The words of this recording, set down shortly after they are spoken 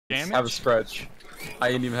damage? I have a scratch. I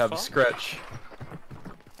didn't even have a scratch.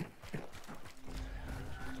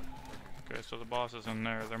 Okay, so the boss is in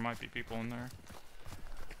there. There might be people in there.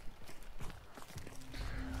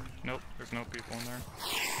 Nope, there's no people in there.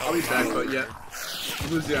 I'll be back, but yeah.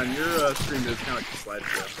 Lucy, on your screen, there's kind of like a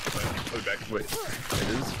slideshow. But I'll be back. Wait, it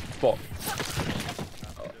is? Fuck.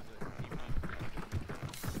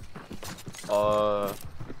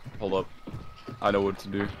 Hold up. I know what to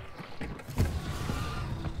do.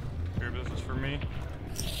 Here, this is for me.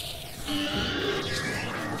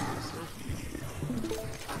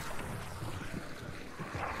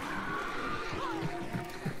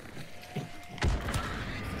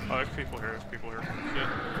 Oh, there's people here, Shit.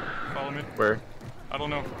 Follow me. Where? I don't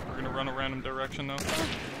know. We're gonna run a random direction though.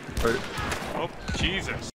 Wait. Oh,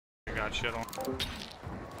 Jesus. I got shit on.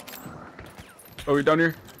 Oh, we down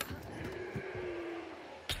here?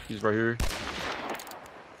 He's right here.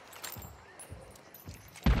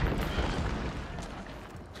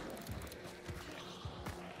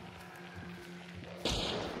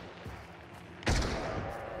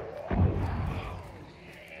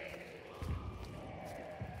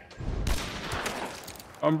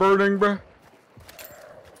 I'm burning, bruh.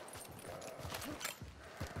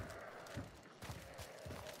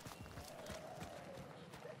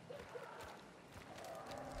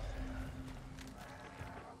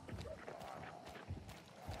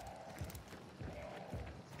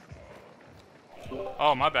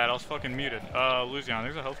 Oh, my bad. I was fucking muted. Luzion,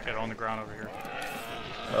 there's a health kit on the ground over here.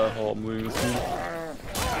 Hold on, I'm moving this thing.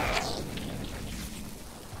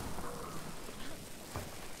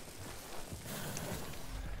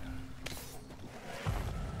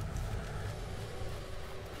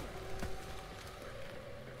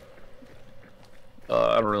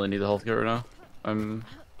 I don't really need the health kit right now. I'm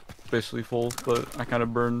basically full, but I kind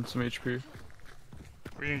of burned some HP.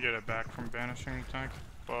 We can get it back from banishing the tank.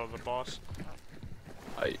 Well, the boss.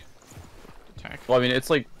 The tank. Well, I mean,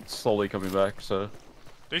 it's like slowly coming back, so.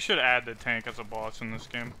 They should add the tank as a boss in this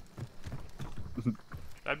game.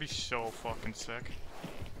 That'd be so fucking sick.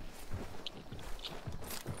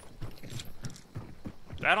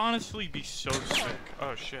 That'd honestly be so sick.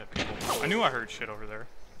 Oh shit, people. I knew I heard shit over there.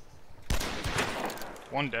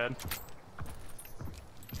 One dead.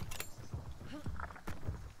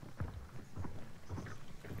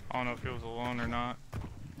 I don't know if he was alone or not.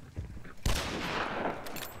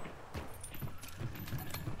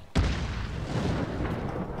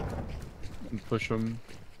 Push him.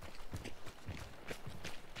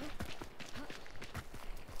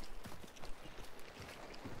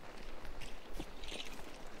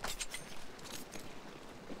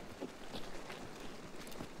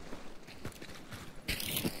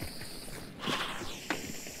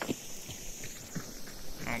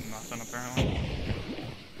 Oh, nothing apparently.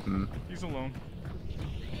 He's alone.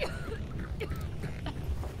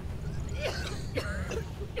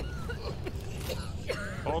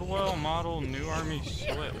 Caldwell model New Army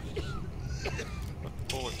Swift. What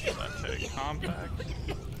bullets does that take? Compact?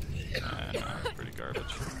 Nah, it's pretty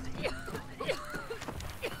garbage.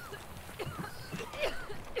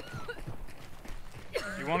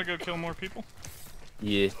 You want to go kill more people?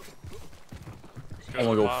 Yeah. I'm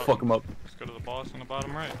gonna go fuck him up. Let's go to the boss on the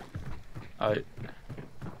bottom right. Alright.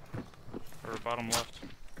 Or bottom left.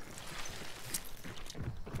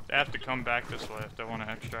 They have to come back this way if they want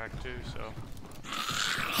to extract too, so.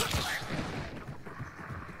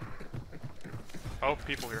 Oh,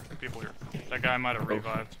 people here, people here. That guy might have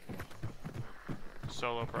revived.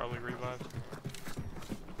 Solo probably revived.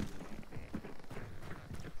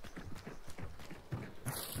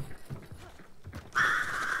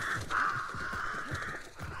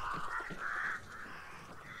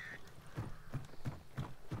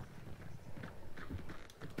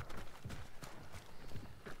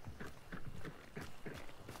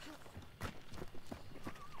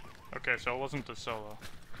 Okay, so it wasn't the solo.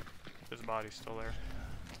 His body's still there.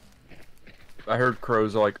 I heard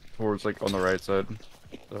crows like towards like on the right side.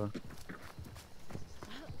 So.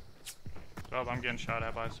 Oh, I'm getting shot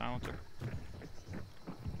at by a silencer.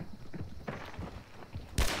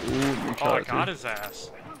 Ooh, Oh, I got his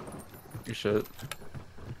ass. You shit.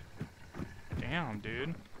 Damn,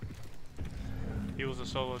 dude. He was a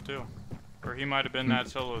solo too. Or he might have been that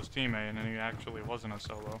solo's teammate and then he actually wasn't a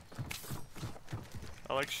solo.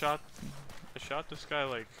 I shot this guy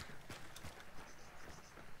like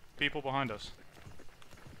people behind us.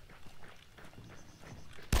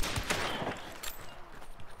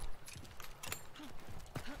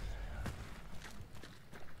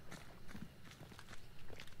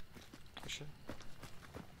 Shit.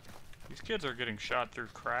 These kids are getting shot through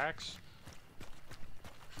cracks.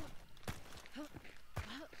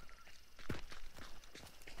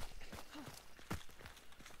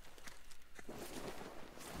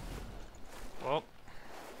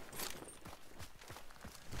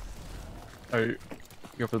 Alright,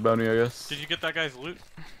 go for the bounty, I guess. Did you get that guy's loot?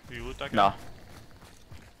 Did you loot that guy? Nah.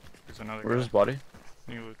 There's another Where's guy. his body?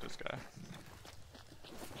 You loot this guy.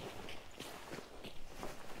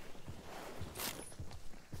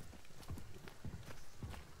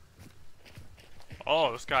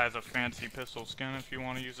 Oh, this guy has a fancy pistol skin if you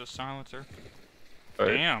want to use a silencer.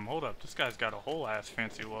 Alright. Damn, hold up. This guy's got a whole ass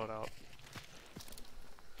fancy loadout.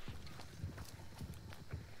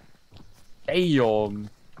 Damn.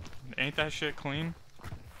 Ain't that shit clean?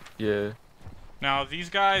 Yeah. Now, these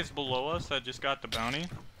guys below us that just got the bounty,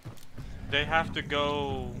 they have to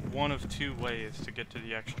go one of two ways to get to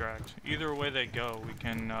the extract. Either way they go, we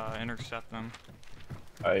can intercept them.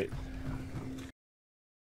 Alright.